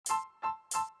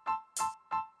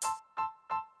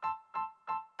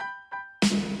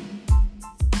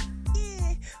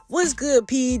What's good,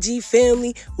 PEG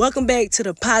family? Welcome back to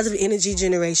the Positive Energy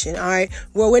Generation, all right?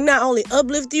 Where we not only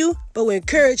uplift you, but we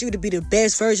encourage you to be the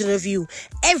best version of you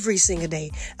every single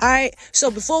day, all right? So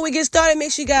before we get started,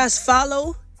 make sure you guys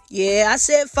follow. Yeah, I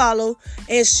said follow,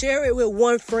 and share it with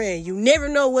one friend. You never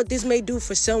know what this may do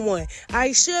for someone. All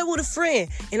right, share it with a friend,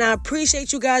 and I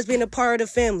appreciate you guys being a part of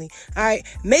the family. All right,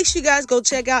 make sure you guys go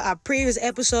check out our previous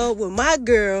episode with my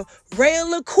girl,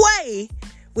 Raya LaQuay,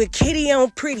 with Kitty on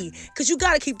Pretty, because you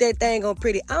got to keep that thing on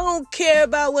pretty. I don't care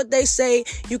about what they say.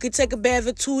 You can take a bath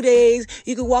for 2 days.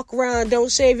 You can walk around, don't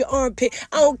shave your armpit.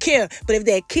 I don't care. But if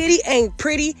that kitty ain't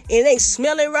pretty and it ain't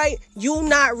smelling right, you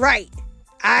not right.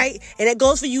 Alright, and that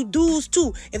goes for you dudes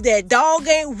too. If that dog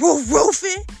ain't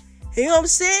roofing, you know what I'm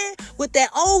saying? With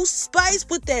that Old Spice,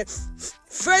 with that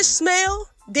fresh smell,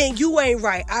 then you ain't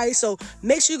right. Alright, so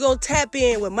make sure you go tap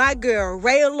in with my girl,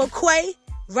 Raya LaQuay,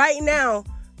 right now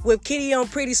with Kitty on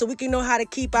Pretty, so we can know how to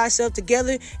keep ourselves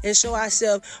together and show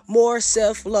ourselves more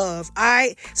self-love.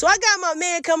 Alright, so I got my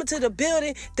man coming to the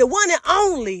building, the one and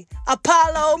only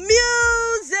Apollo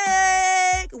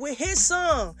Music, with his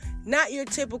song, Not Your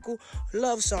Typical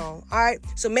Love Song. Alright,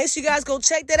 so make sure you guys go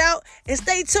check that out and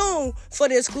stay tuned for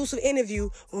the exclusive interview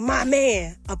with my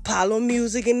man Apollo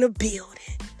Music in the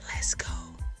building. Let's go.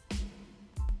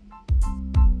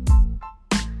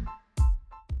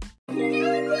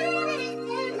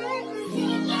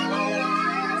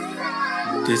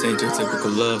 This ain't your typical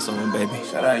love song, baby.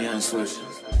 Shout out Young Swish.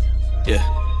 Yeah.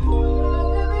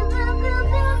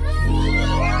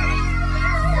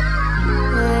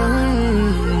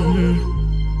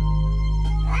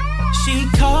 She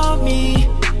called me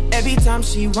every time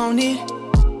she want it.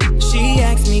 She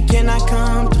asked me, can I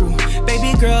come through?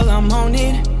 Baby girl, I'm on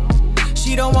it.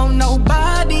 She don't want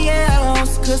nobody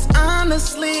else, cause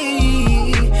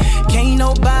honestly, can't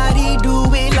nobody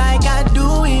do it like I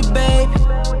do it, babe.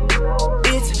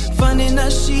 It's fun in the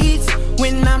sheets.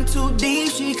 When I'm too deep,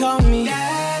 she call me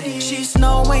Daddy. She's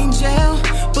no angel,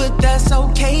 but that's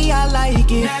okay, I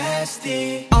like it.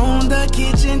 Nasty. On the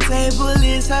kitchen table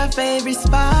is her favorite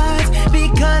spot,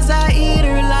 because I eat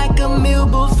her like a meal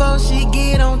before she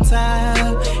get on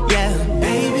top. Yeah,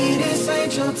 baby, this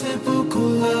ain't your typical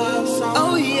love song.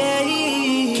 Oh yeah,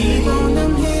 keep on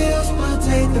them heels, but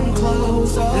take them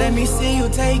clothes off. Let me see you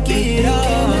take it off.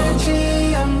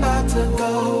 Energy, I'm about to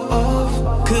go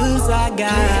off, cause I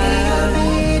got plenty of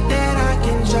it that I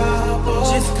can drop off.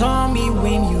 Just call me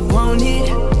when you want it.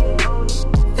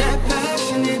 That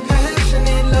passionate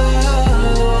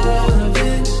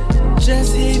loving.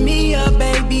 Just hit me up,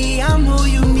 baby, I'm who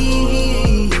you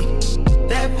need.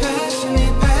 That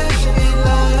passionate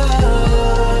loving.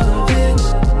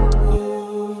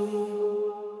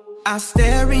 I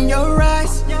stare in your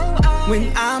eyes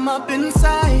when I'm up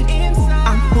inside.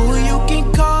 I'm who you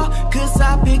can call, cause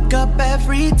I pick up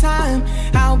every time.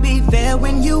 I'll be there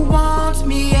when you want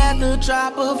me at the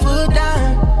drop of a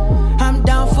dime. I'm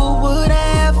down for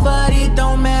whatever, it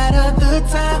don't matter the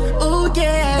time. Oh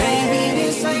yeah, baby,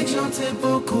 this ain't your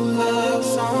typical love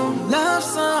song. Love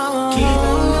song. Keep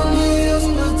on them heels,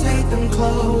 but take them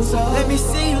clothes off. Let me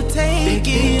see you take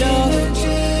it off.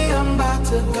 Energy, I'm about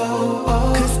to go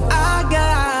off, cause I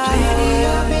got plenty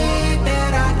of it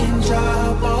that I can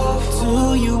drop off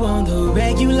to you on the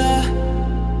regular.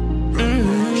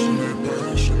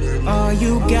 All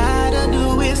you gotta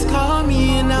do is call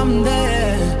me and I'm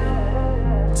there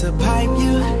to pipe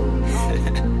you.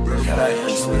 Shout out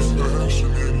Young Swish.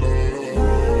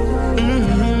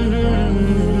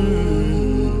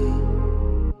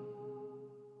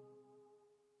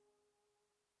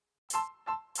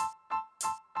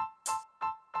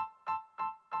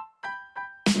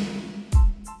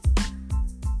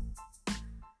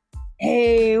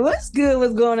 Hey, what's good?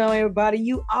 What's going on, everybody?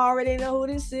 You already know who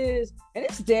this is, and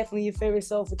it's definitely your favorite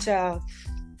soulful child.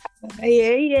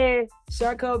 Yeah.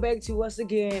 Sharko back to once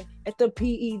again at the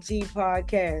PEG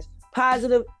podcast,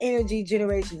 Positive Energy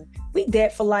Generation. We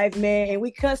that for life, man, and we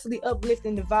constantly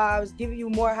uplifting the vibes, giving you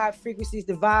more high frequencies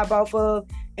to vibe off of.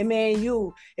 And man,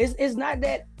 it's not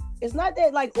that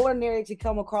like ordinary to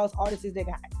come across artists that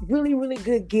got really, really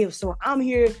good gifts. So I'm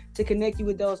here to connect you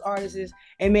with those artists.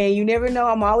 And man, you never know,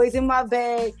 I'm always in my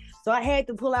bag. So I had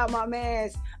to pull out my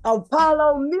man's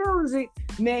Apollo Music.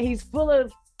 Man, he's full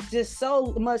of just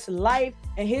so much life.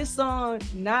 And his song,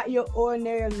 Not Your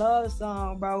Ordinary Love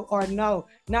Song, bro, or no,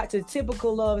 not your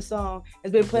typical love song,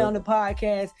 has been played on the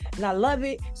podcast. And I love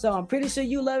it. So I'm pretty sure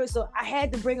you love it. So I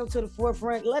had to bring him to the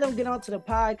forefront, let him get onto the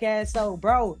podcast. So,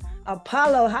 bro,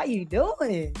 Apollo, how you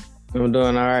doing? I'm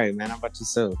doing all right, man. How about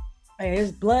yourself? Hey,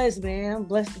 it's blessed, man. I'm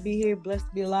blessed to be here, blessed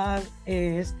to be alive.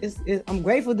 And I'm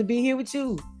grateful to be here with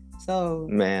you. So,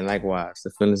 man, likewise.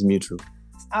 The feeling's mutual.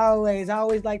 Always. I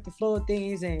always like the flow of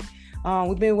things, and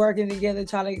we've been working together,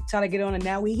 try to get on, and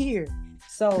now we here.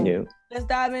 So let's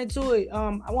dive into it.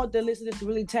 I want the listeners to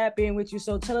really tap in with you.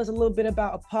 So tell us a little bit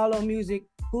about Apollo Music,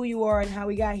 who you are, and how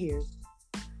we got here.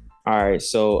 All right,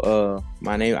 so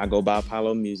I go by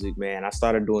Apollo Music, man. I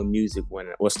started doing music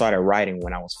started writing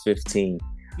when I was 15.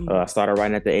 I started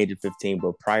writing at the age of 15,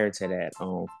 but prior to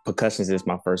that, percussions is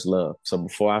my first love. So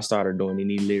before I started doing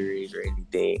any lyrics or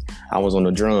anything, I was on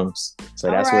the drums.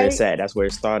 So that's where it's at. That's where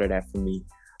it started at for me.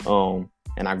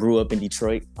 And I grew up in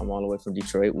Detroit. I'm all the way from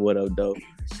Detroit. What up, though?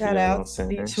 Shout out,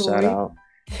 Detroit. Shout out.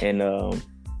 And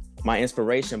my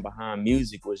inspiration behind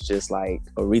music was just like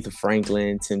Aretha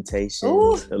Franklin,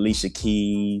 Temptations, Alicia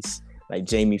Keys, like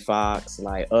Jamie Foxx,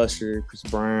 like Usher, Chris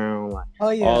Brown,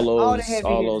 like all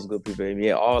those good people.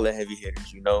 Yeah, all the heavy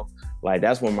hitters, you know. Like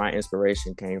that's where my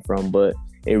inspiration came from. But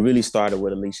it really started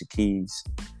with Alicia Keys.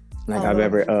 Like I've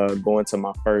ever going to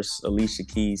my first Alicia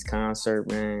Keys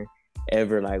concert, man.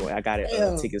 Ever, like I got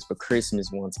tickets for Christmas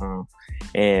one time,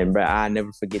 but I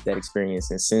never forget that experience.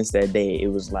 And since that day, it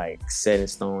was like set in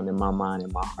stone in my mind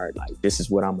and my heart. Like this is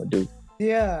what I'm gonna do.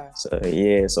 Yeah. So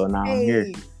now I'm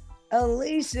here.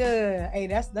 Alicia, hey,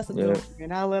 that's a dope,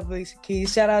 man. I love Alicia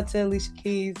Keys. Shout out to Alicia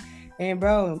Keys, and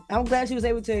bro, I'm glad she was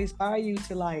able to inspire you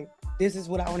to like, this is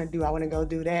what I want to do. I want to go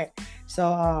do that.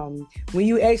 So when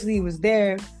you actually was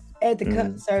there at the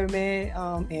concert, man,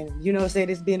 and you know, say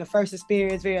this being the first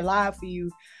experience, very live for you.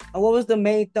 What was the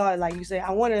main thought? Like you say, I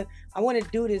want to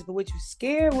do this, but were you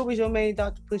scared? What was your main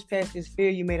thought to push past this fear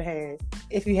you may have had,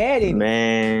 if you had it?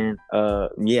 Man,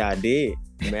 yeah, I did,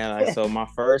 man. Like, so my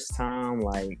first time,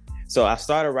 so I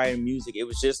started writing music. It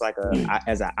was just like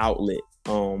as an outlet,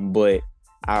 but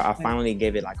I finally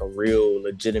gave it like a real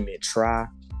legitimate try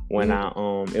when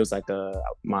it was like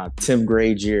my 10th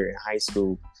grade year in high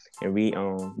school. And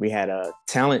we had a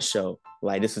talent show.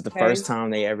 Like this was the first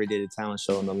time they ever did a talent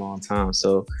show in a long time.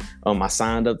 So I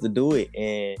signed up to do it,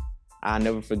 and I'll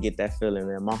never forget that feeling,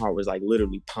 man. My heart was like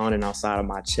literally pounding outside of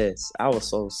my chest. I was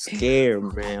so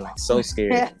scared, man, like so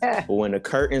scared. But when the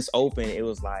curtains opened, it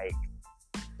was like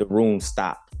the room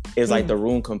stopped. It's like the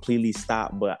room completely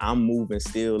stopped, but I'm moving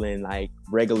still in like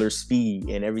regular speed,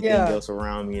 and everything else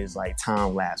around me is like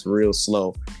time lapse, real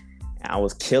slow. I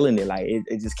was killing it. Like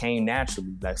it just came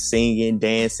naturally, like singing,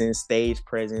 dancing, stage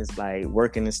presence, like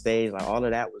working the stage, like all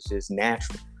of that was just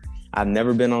natural. I've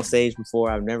never been on stage before.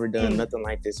 I've never done nothing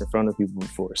like this in front of people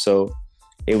before. So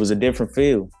it was a different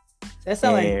feel. That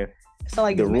sound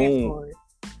like the room.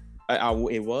 I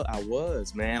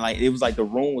was, man. Like it was like the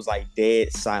room was like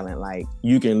dead silent. Like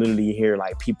you can literally hear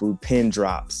like people pin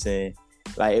drops, and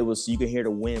like you could hear the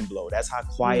wind blow. That's how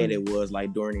quiet it was,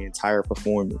 like during the entire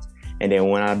performance. And then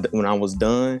when I was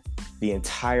done, the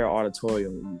entire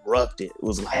auditorium erupted. It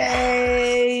was like,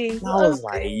 I was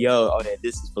like, yo,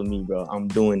 this is for me, bro. I'm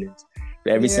doing this.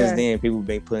 But ever since then, people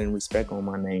been putting respect on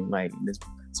my name. Like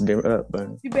it's been up,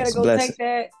 bro. You better go take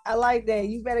that. I like that.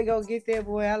 You better go get that,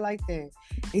 boy. I like that.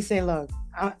 He said, look,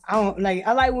 I don't like.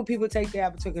 I like when people take the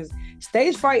opportunity, because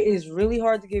stage fright is really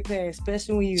hard to get past,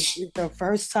 especially when it's the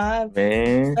first time.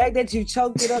 Man, the fact that you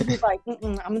choked it up, it's like,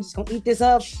 I'm just gonna eat this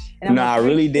up. And I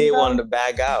really did want to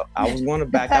back out. I was going to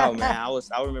back out, man.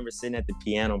 I remember sitting at the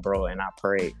piano, bro, and I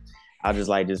prayed. I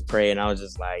just prayed, and I was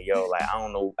just like, yo, like, I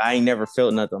don't know. I ain't never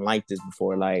felt nothing like this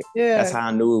before. Like, that's how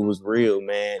I knew it was real,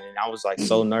 man. And I was like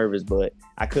so nervous, but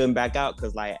I couldn't back out,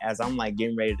 because like, as I'm like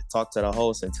getting ready to talk to the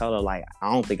host and tell her, like,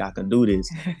 I don't think I can do this.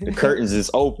 The curtains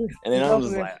is open. And then I'm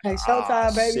just like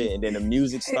showtime, baby. Shit. And then the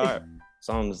music started.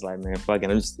 So I'm just like, man, fucking,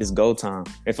 it's go time.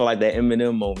 It felt like that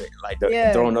Eminem moment, like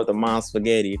throwing up the mom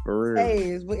spaghetti, for real.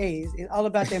 Hey, it's all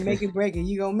about that make it break it.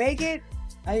 You gonna make it,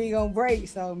 or you gonna break?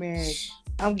 So, man,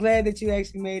 I'm glad that you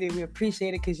actually made it. We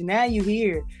appreciate it, because now you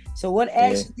here. So what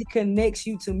actually connects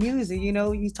you to music? You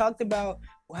know, you talked about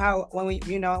how when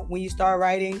you start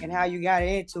writing and how you got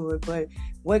into it, but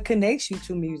what connects you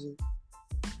to music?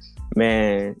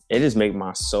 Man, it just make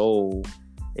my soul.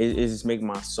 It just make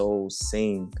my soul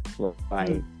sing.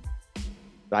 Like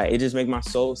it just make my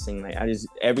soul sing. Like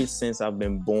ever since I've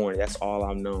been born, that's all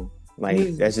I've known.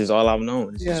 Like that's just all I've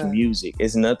known. It's just music.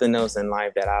 It's nothing else in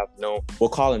life that I've known. Well,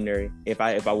 culinary. If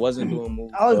I wasn't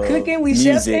doing cooking,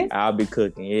 music, I'll be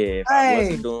cooking. Yeah. If I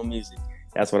wasn't doing music,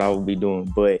 that's what I would be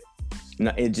doing. But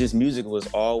it just, music was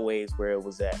always where it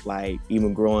was at. Like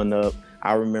even growing up,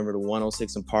 I remember the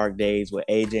 106 and Park days with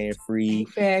AJ and Free.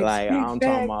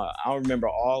 Talking about, I remember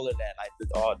all of that.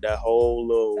 Like that whole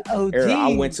little era.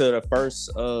 I went to the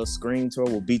first Scream tour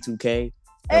with B2K.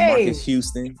 Marcus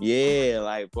Houston. Yeah,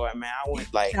 like, boy, man, I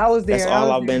went, like, I was there. That's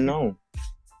all I've been known.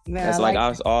 Man, That's like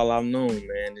all I've known,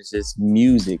 man. It's just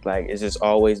music. Like it's just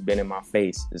always been in my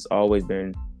face. It's always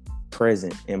been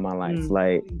present in my life.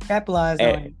 Like capitalize on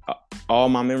it. All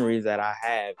my memories that I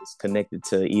have is connected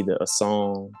to either a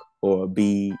song or a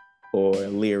beat or a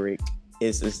lyric.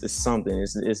 It's something.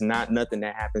 It's not nothing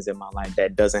that happens in my life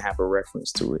that doesn't have a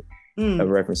reference to it. A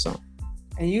reference song.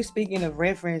 And you speaking of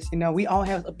reference, you know, we all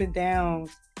have up and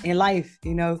downs in life,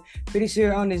 you know. Pretty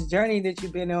sure on this journey that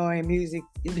you've been on in music,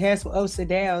 it has some ups and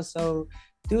downs. So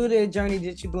through the journey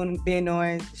that you've been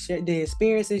on, the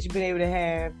experiences you've been able to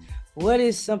have, what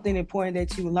is something important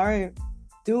that you learned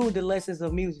through the lessons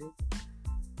of music?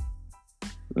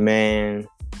 Man,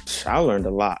 I learned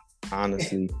a lot,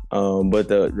 honestly. But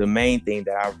the main thing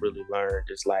that I really learned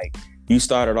is like, you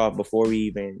started off before we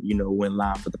even, you know, went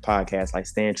live for the podcast, like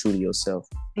stand true to yourself.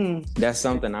 That's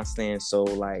something I stand so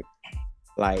like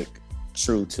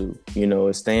true to, you know,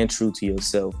 is stand true to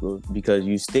yourself, because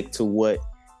you stick to what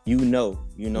you know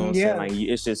what I'm saying? Like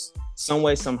it's just some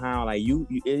way, somehow, like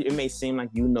it may seem like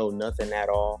you know nothing at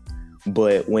all,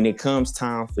 but when it comes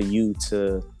time for you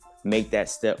to make that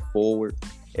step forward,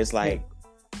 it's like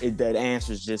that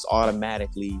answers just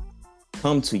automatically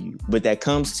come to you. But that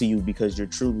comes to you because you're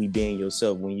truly being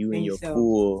yourself, when you in your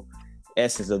full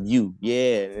essence of you.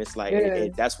 Yeah, and it's like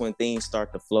that's when things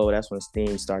start to flow. That's when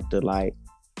things start to like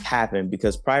happen.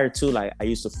 Because prior to, like, I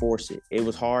used to force it. It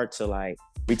was hard to, like,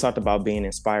 we talked about being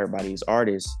inspired by these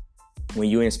artists. When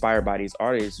you're inspired by these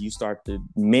artists, you start to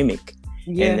mimic,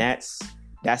 and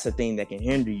that's a thing that can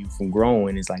hinder you from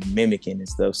growing, is like mimicking and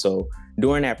stuff. So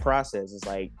during that process, it's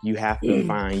like you have to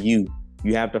find you.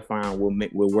 You have to find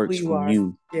what works for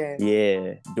you.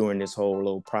 Yeah, during this whole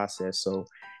little process. So,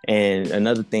 and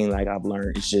another thing, like, I've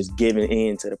learned, is just giving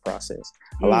in to the process.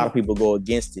 A lot of people go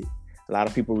against it. A lot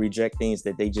of people reject things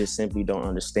that they just simply don't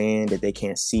understand, that they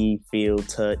can't see, feel,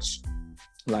 touch.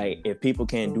 Like, if people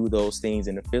can't do those things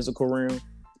in the physical realm,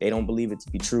 they don't believe it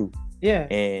to be true. Yeah.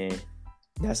 And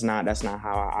that's not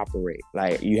how I operate.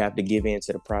 Like, you have to give in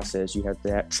to the process. You have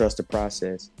to trust the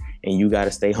process, and you got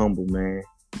to stay humble, man.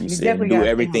 You do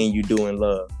everything you do in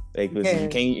love. Like,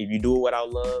 if you do it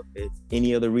without love, if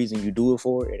any other reason you do it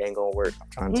for, it ain't gonna work. I'm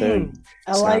trying to tell you,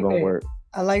 it's not gonna work.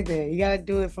 I like that. You gotta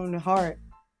do it from the heart.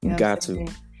 You got to.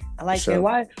 I like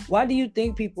that. Why do you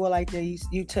think people are like that?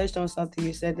 You touched on something.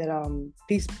 You said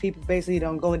that people basically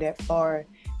don't go that far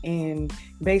and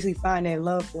basically find that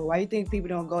love for it. Why do you think people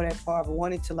don't go that far but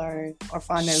wanting to learn or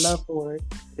find that love for it?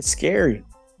 It's scary.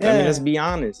 I mean, let's be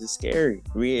honest. It's scary.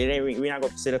 We're not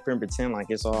going to sit up here and pretend like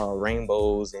it's all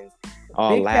rainbows and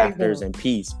all laughters and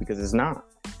peace, because it's not.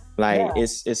 Like,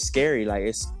 it's scary.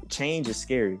 Like, change is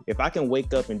scary. If I can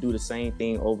wake up and do the same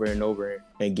thing over and over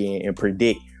again and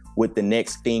predict what the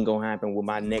next thing gonna happen, what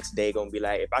my next day gonna be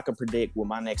like, if I can predict what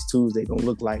my next Tuesday gonna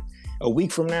look like a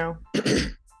week from now,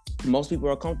 most people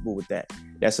are comfortable with that.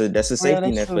 That's a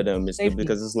safety net for them. It's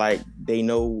because it's like they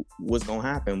know what's gonna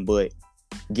happen. But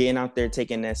getting out there,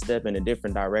 taking that step in a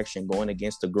different direction, going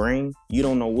against the grain, you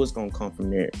don't know what's gonna come from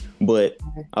there. But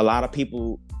a lot of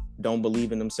people don't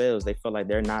believe in themselves. They feel like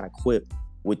they're not equipped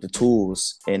with the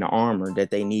tools and the armor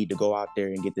that they need to go out there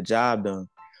and get the job done.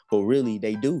 But really,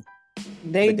 they do.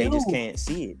 They just can't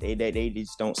see it. They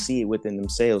just don't see it within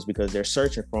themselves, because they're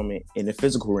searching from it in the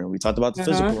physical realm. We talked about the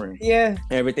physical realm. Yeah.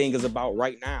 Everything is about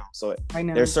right now. So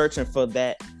they're searching for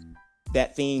that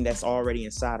thing that's already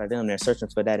inside of them. They're searching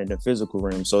for that in the physical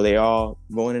realm. So they all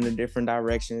going in different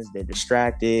directions. They're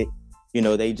distracted. You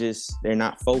know, they're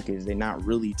not focused. They're not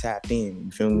really tapped in.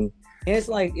 You feel me? And it's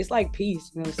like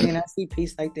peace. You know what I'm saying? I see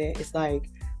peace like that. It's like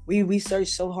we search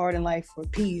so hard in life for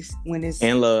peace when it's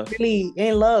really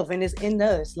in love, and it's in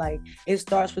us. Like, it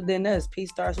starts within us. Peace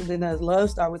starts within us. Love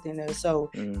starts within us. So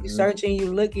you searching,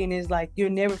 you looking, it's like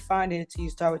you'll never find it until you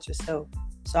start with yourself.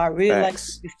 So I really like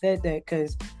you said that,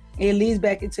 because it leads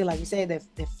back into, like you said, that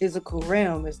the physical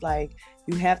realm. It's like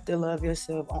you have to love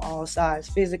yourself on all sides,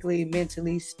 physically,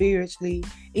 mentally, spiritually,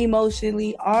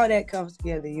 emotionally. All that comes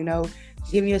together, you know,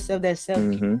 giving yourself that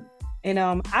self-care. And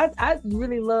I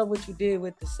really love what you did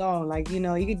with the song. Like, you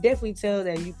know, you can definitely tell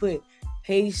that you put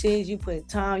patience, you put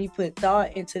time, you put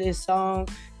thought into this song.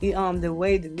 The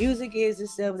way the music is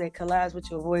itself that collides with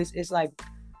your voice, it's like,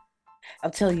 I'm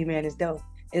telling you, man, it's dope.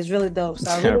 It's really dope.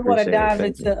 So I really want to dive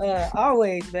into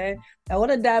always, man. I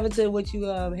want to dive into what you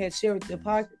had shared with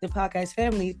the podcast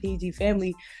family, PG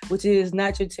family, which is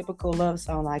not your typical love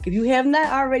song. Like, if you have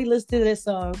not already listened to this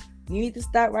song, you need to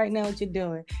stop right now what you're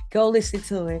doing. Go listen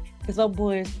to it, because my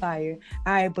boy is fire.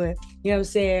 All right, but you know what I'm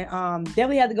saying?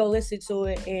 Definitely have to go listen to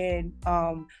it. And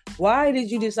why did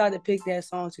you decide to pick that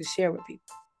song to share with people?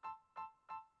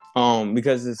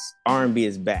 Because it's R&B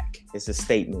is back. It's a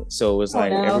statement. So it's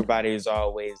like everybody is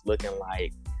always looking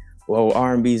like, well,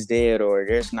 R&B's dead or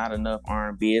there's not enough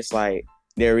R&B. It's like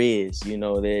there is, you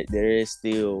know, there is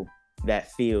still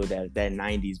that feel, that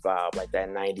 90s vibe, like that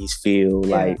 90s feel,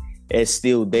 like it's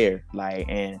still there. Like,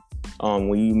 and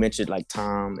when you mentioned like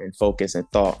time and focus and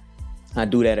thought, I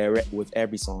do that with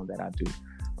every song that I do.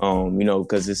 You know,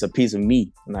 because it's a piece of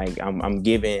me. Like I'm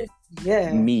giving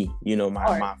me, you know,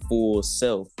 my full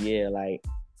self, like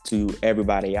to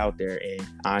everybody out there, and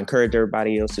I encourage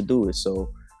everybody else to do it.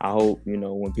 So I hope, you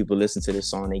know, when people listen to this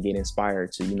song, they get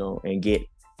inspired to, you know, and get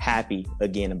happy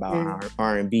again about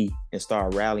R&B and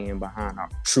start rallying behind our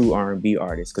true R&B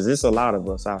artists, because there's a lot of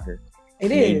us out here.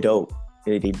 They dope.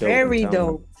 They dope. Very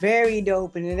dope. Very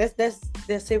dope. And that's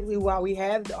typically why we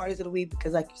have the Artist of the Week,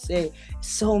 because like you said,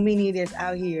 so many that's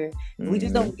out here. We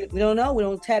just don't know. We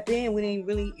don't tap in. We didn't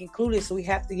really include it. So we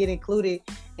have to get included.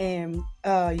 And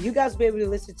you guys will be able to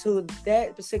listen to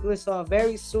that particular song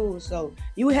very soon. So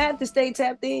you have to stay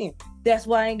tapped in. That's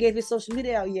why I ain't gave your social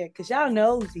media out yet, because y'all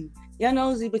nosy. Y'all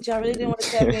nosy, but y'all really didn't want to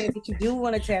tap in, but you do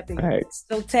want to tap in. Right.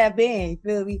 So tap in, you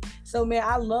feel me? So man,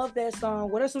 I love that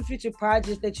song. What are some future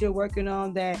projects that you're working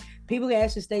on that people can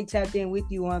actually stay tapped in with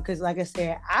you on? Because like I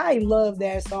said, I love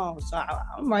that song. So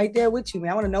I'm right there with you,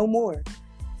 man. I want to know more.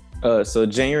 So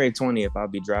January 20th, I'll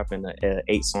be dropping an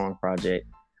 8-song project.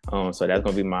 So that's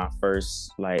gonna be my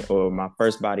first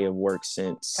body of work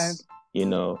since you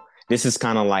know. This is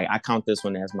kind of like, I count this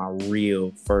one as my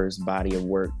real first body of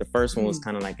work. The first one was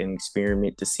kind of like an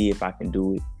experiment to see if I can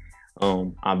do it.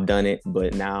 I've done it,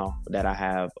 but now that I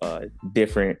have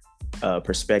different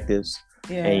perspectives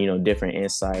and, you know, different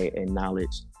insight and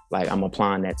knowledge, like I'm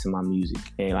applying that to my music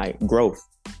and like growth,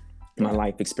 my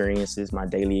life experiences, my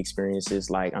daily experiences,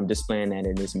 like I'm displaying that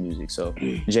in this music. So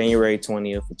January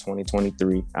 20th of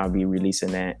 2023, I'll be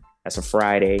releasing that. That's a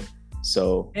Friday.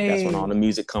 So that's when all the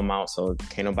music come out. So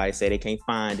can't nobody say they can't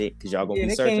find it, because y'all gonna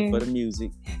be searching for the music.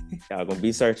 Y'all gonna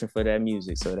be searching for that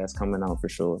music. So that's coming out for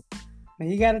sure.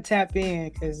 And you gotta tap in,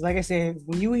 because like I said,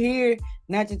 when you hear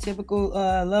not your typical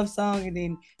love song and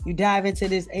then you dive into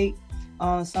this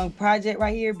 8-song project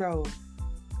right here, bro,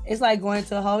 it's like going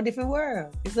to a whole different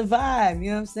world. It's a vibe, you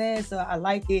know what I'm saying? So I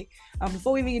like it.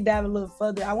 Before we even dive a little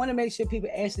further, I want to make sure people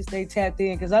actually stay tapped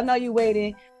in, because I know you're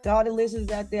waiting. To all the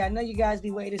listeners out there, I know you guys be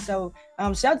waiting. So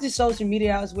shout to social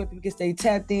media outlets where people can stay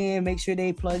tapped in, make sure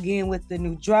they plug in with the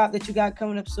new drop that you got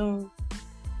coming up soon.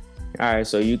 All right,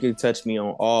 so you can touch me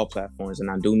on all platforms, and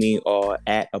I do mean all,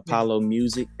 at Apollo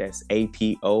Music. That's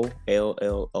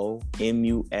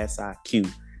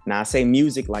APOLLOMUSIQ. Now I say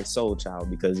music like Soul Child,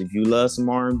 because if you love some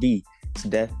R&B,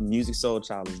 Music Soul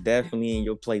Child is definitely in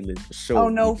your playlist for sure. Oh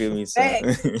no, you feel me? So,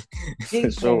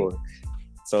 for sure.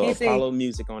 So Apollo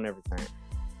Music on everything.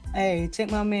 Hey, check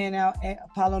my man out at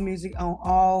Apollo Music on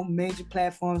all major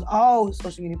platforms, all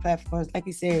social media platforms. Like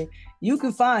you said, you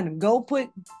can find him. Go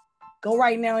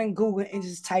right now in Google and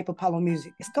just type Apollo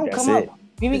Music. It's gonna come up.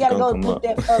 You even gotta go look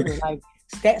that further. Like,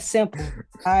 it's that simple.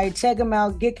 All right, check him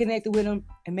out, get connected with him,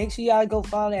 and make sure y'all go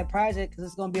follow that project, because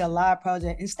it's gonna be a live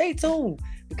project. And stay tuned,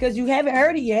 because you haven't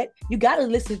heard it yet. You gotta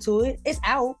listen to it. It's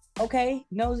out. Okay,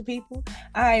 nosy people.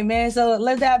 All right, man. So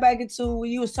let's dive back into what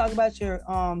you was talking about, your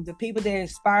the people that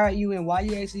inspired you and why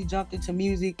you actually jumped into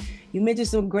music. You mentioned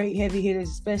some great heavy hitters,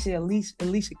 especially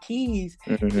Alicia Keys.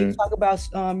 You talk about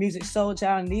Music Soul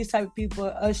Child and these type of people.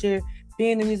 Usher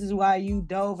being the reasons why you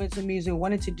dove into music,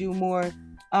 wanted to do more.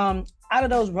 Out of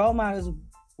those role models,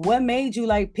 what made you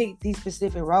like pick these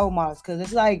specific role models? Because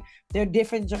it's like they're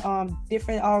different,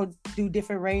 all do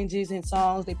different ranges in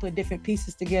songs. They put different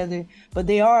pieces together, but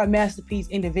they are a masterpiece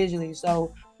individually.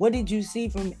 So what did you see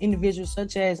from individuals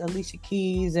such as Alicia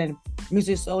Keys and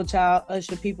Music Soul Child,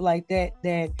 Usher, people like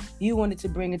that you wanted to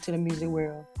bring into the music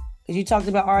world? Because you talked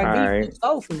about R&B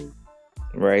soulfully.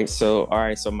 Right. So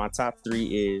my top 3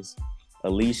 is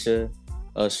Alicia,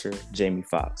 Usher, Jamie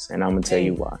Foxx, and I'm gonna tell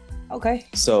you why. Okay.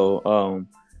 So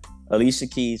Alicia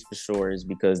Keys for sure is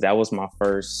because that was my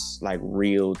first like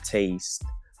real taste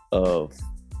of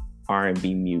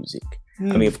R&B music.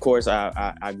 I mean, of course,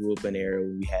 I grew up in an era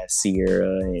where we had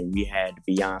Sierra and we had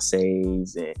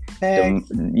Beyonce's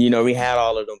and we had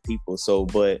all of them people. So,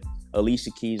 but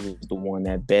Alicia Keys was the one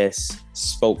that best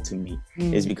spoke to me,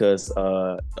 is because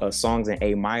Songs in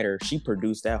A Minor, she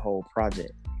produced that whole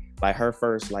project. Like her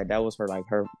first, like that was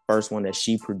her first one that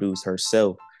she produced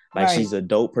herself. Like she's a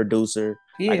dope producer.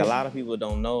 Yeah. Like a lot of people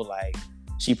don't know, like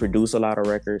she produced a lot of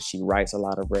records. She writes a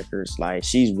lot of records. Like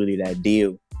she's really that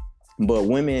deal. But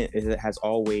women has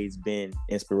always been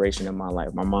inspiration in my life.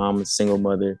 My mom is a single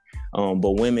mother,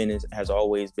 but women has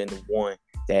always been the one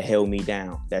that held me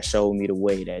down, that showed me the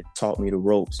way, that taught me the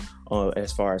ropes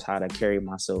as far as how to carry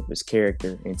myself, as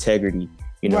character, integrity,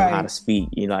 you know, how to speak,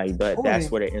 you know, like, but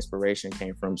that's where the inspiration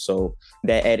came from. So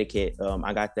that etiquette,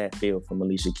 I got that feel from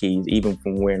Alicia Keys, even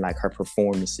from wearing like her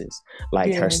performances,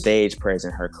 like her stage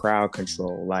presence, her crowd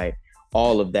control, like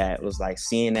all of that was like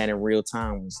seeing that in real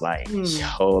time was like,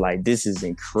 yo, like this is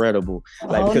incredible.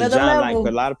 Like, because John, like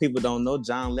a lot of people don't know,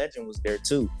 John Legend was there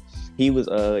too. He was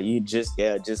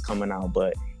just coming out,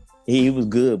 but he was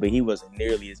good, but he wasn't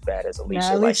nearly as bad as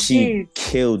Alicia. Like she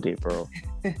killed it, bro.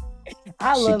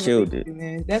 I love Alicia,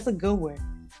 man. That's a good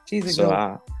one. She's a good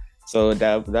one. So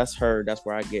that's her. That's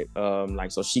where I get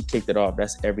like, so she kicked it off.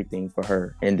 That's everything for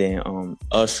her. And then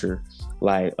Usher,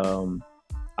 like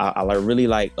I really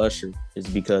like Usher is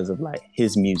because of like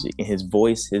his music and his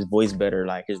voice better,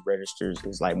 like his registers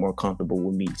is like more comfortable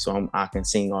with me. So I can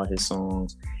sing all his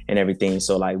songs and everything.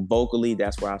 So like vocally,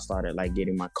 that's where I started like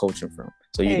getting my coaching from.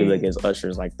 So you can look at Usher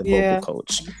as like the vocal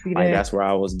coach. Like that's where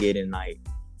I was getting like,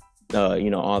 you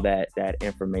know, all that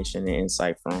information and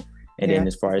insight from. And then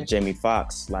as far as Jamie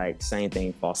Foxx, like same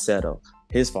thing, falsetto.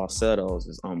 His falsettos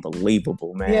is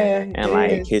unbelievable, man. Yeah, and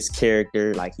like his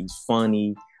character, like he's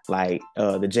funny. Like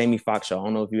the Jamie Foxx show. I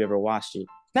don't know if you ever watched it.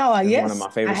 No, yes, one of my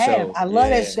favorite shows. I love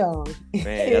that show.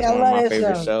 Man, that's one of my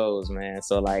favorite shows, man.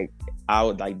 So like I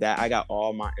would like that. I got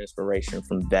all my inspiration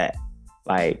from that.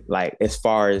 Like as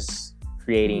far as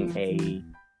creating a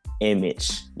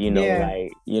image, you know,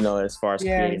 like, you know, as far as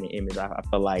creating an image, I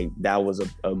feel like that was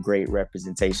a great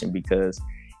representation because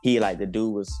he, like, the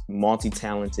dude was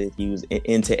multi-talented. He was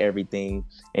into everything,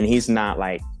 and he's not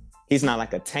like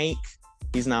a Tank.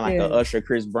 He's not like a Usher,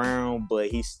 Chris Brown, but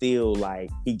he's still like,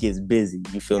 he gets busy.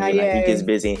 You feel me? Like he gets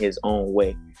busy in his own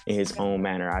way, in his own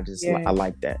manner. I just I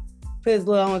like that. Put his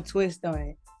little own twist on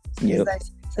it. It's like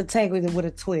it's a Tank with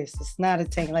a twist. It's not a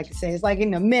Tank, like you say. It's like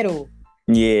in the middle.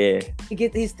 Yeah.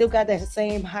 He still got that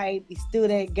same height. He's still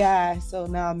that guy. So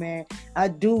nah, man, I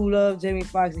do love Jamie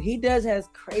Foxx. He does has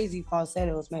crazy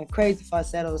falsettos, man. Crazy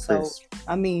falsettos. So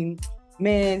I mean,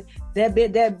 man, that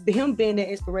him being the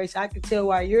inspiration, I can tell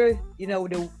why you're, you know,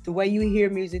 the way you hear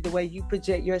music, the way you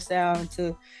project your sound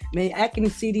to, man, I can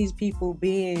see these people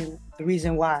being the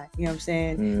reason why, you know what I'm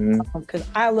saying? Because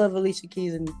I love Alicia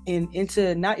Keys and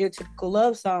into Not Your Typical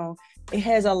Love Song, it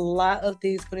has a lot of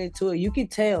things put into it. You can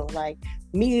tell, like,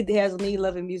 it has me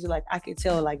loving music. Like, I could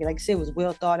tell, like I said, it was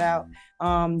well thought out.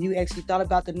 You actually thought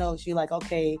about the notes. You're like,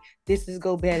 okay, this is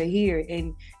go better here.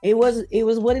 And it was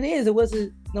what it is. It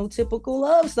wasn't no typical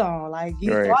love song. Like,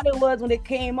 you thought it was when it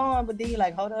came on, but then you're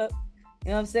like, hold up.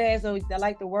 You know what I'm saying? So I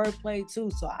like the wordplay too.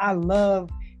 So I love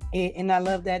it, and I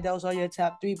love that those are your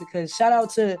top three, because shout out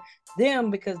to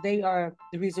them, because they are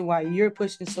the reason why you're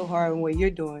pushing so hard in what you're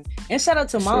doing. And shout out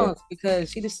to Moms, because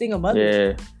she's the single mother.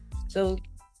 Yeah. So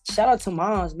shout out to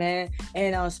Moms, man.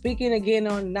 And speaking again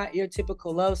on Not Your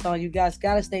Typical Love Song, you guys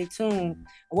gotta stay tuned.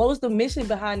 What was the mission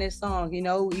behind this song? You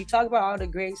know, you talk about all the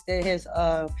greats that has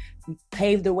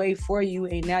paved the way for you,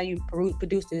 and now you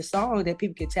produced this song that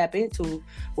people can tap into.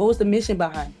 What was the mission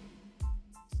behind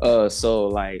it?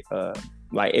 So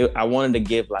I wanted to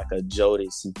give like a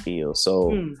Jodeci feel,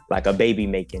 so like a baby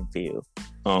making feel.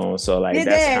 So like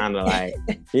that's kind of like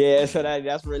so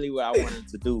that's really what I wanted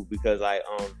to do, because like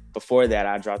before that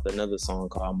I dropped another song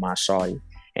called My Shawty,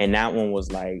 and that one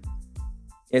was like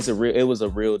it was a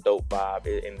real dope vibe.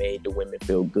 It made the women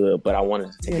feel good, but I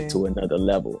wanted to take it to another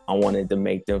level. I wanted to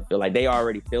make them feel like they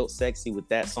already felt sexy with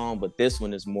that song, but this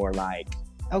one is more like,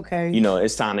 okay, you know,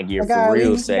 it's time to get for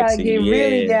real sexy. Gotta get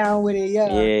really down with it,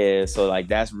 yeah. So like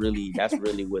that's really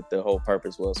what the whole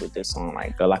purpose was with this song,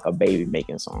 like a baby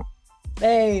making song.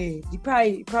 Hey, you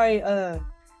probably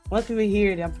once people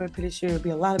hear it, I'm pretty sure it'll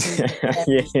be a lot of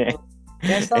people.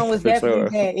 That song was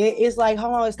definitely bad. It's like,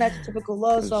 hold on, it's not the typical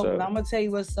love song, but I'm gonna tell you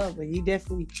what's up. But you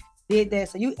definitely did that.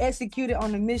 So you executed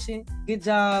on the mission. Good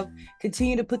job.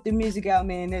 Continue to put the music out,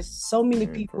 man. There's so many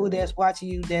people that's watching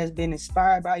you, that's been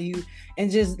inspired by you, and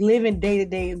just living day to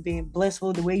day and being blessed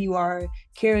with the way you are,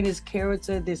 carrying this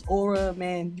character, this aura,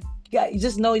 man. You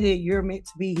just know that you're meant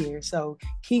to be here. So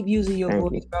keep using your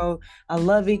voice, bro. I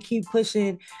love it. Keep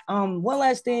pushing. One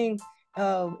last thing.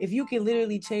 If you can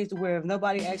literally change the world, if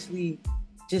nobody actually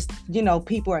just, you know,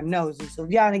 people are nosy. So if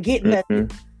y'all didn't get nothing,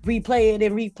 replay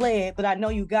it, but I know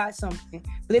you got something.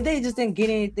 But if they just didn't get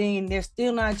anything, they're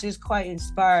still not just quite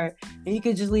inspired, and you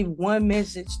could just leave one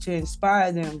message to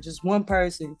inspire them, just one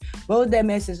person, what would that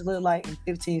message look like in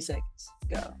 15 seconds?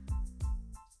 Go.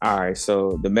 All right,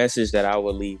 so the message that I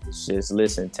would leave is just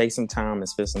listen, take some time and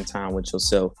spend some time with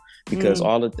yourself. because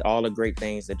all the great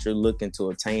things that you're looking to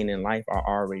attain in life are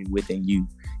already within you.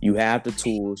 You have the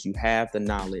tools, you have the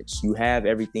knowledge, you have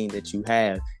everything that you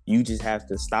have. You just have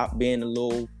to stop being a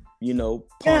little, punk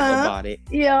about it.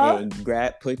 Yeah. And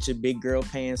put your big girl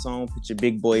pants on, put your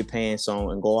big boy pants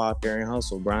on, and go out there and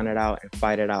hustle, grind it out, and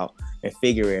fight it out, and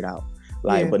figure it out.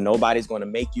 But nobody's going to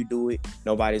make you do it.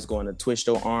 Nobody's going to twist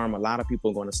your arm. A lot of people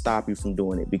are going to stop you from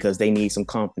doing it because they need some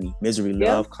company. Misery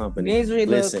love company.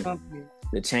 Love company.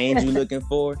 The change you're looking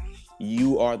for,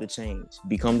 you are the change.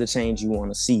 Become the change you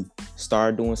want to see.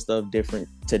 Start doing stuff different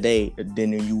today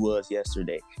than you was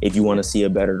yesterday if you want to see a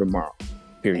better tomorrow.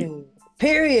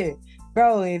 Period.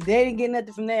 Bro, if they didn't get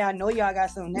nothing from there, I know y'all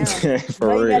got something now. For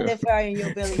real. You got that fire in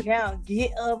your belly now.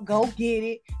 Get up, go get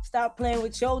it. Stop playing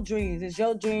with your dreams. It's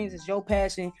your dreams, it's your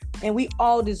passion. And we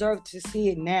all deserve to see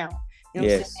it now. You know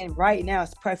what I'm saying? Right now,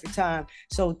 it's the perfect time.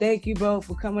 So thank you, bro,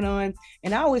 for coming on.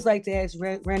 And I always like to ask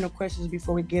random questions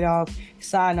before we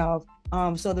sign off.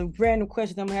 So the random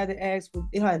question I'm going to have to ask,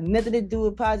 it has nothing to do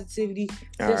with positivity,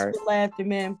 just with laughter,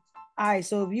 man. All right,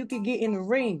 so if you could get in the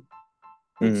ring,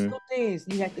 two things,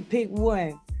 you have to pick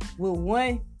one. Will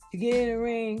one, you get in the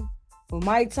ring with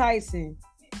Mike Tyson,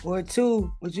 or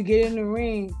two, would you get in the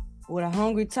ring with a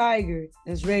hungry tiger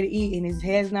that's ready to eat and his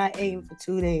head's not eaten for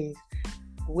 2 days?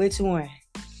 Which one?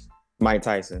 Mike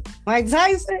Tyson. Mike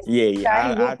Tyson?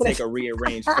 Yeah. I'll take a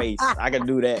rearranged face. I can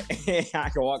do that. I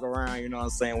can walk around,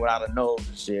 without a nose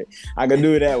and shit. I can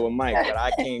do that with Mike, but I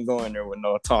can't go in there with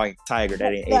no tiger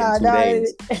that ain't ate in 2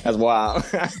 days. That's wild.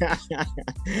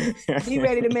 He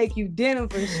ready to make you dinner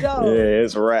for sure. Yeah,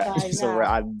 it's a wrap. It's a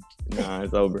wrap.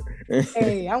 It's over.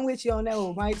 Hey, I'm with you on that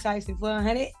one. Mike Tyson for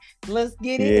 100. Let's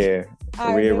get it.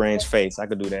 Yeah, rearranged face. I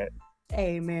could do that.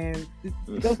 Hey, man,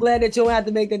 I'm glad that you don't have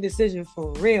to make the decision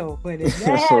for real. But if that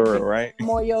for happens, real, right? I'm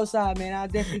on your side, man. I'll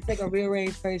definitely take a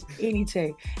rearranged face any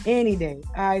day.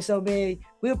 All right, so, man,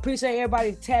 we appreciate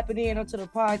everybody tapping in onto the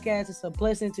podcast. It's a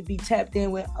blessing to be tapped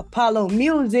in with Apollo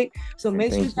Music. So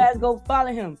make sure you guys go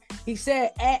follow him. He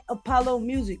said at Apollo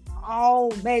Music,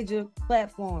 all major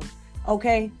platforms.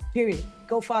 Okay, period.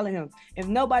 Go follow him. If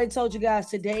nobody told you guys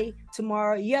today,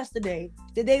 tomorrow, yesterday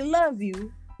that they love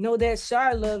you, know that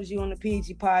Shar loves you on the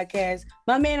PG podcast.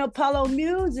 My man Apollo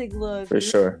Music loves you. For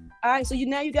sure. All right, so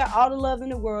now you got all the love in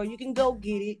the world. You can go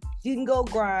get it. You can go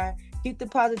grind. Keep the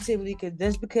positivity, because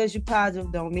just because you're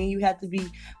positive don't mean you have to be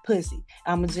pussy.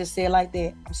 I'm going to just say it like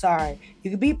that. I'm sorry. You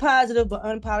can be positive but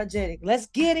unapologetic. Let's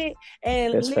get it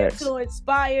and live to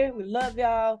inspire. We love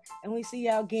y'all, and we see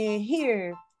y'all again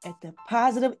here at the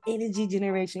Positive Energy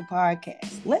Generation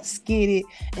Podcast. Let's get it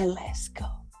and let's go.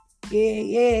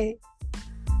 Yeah.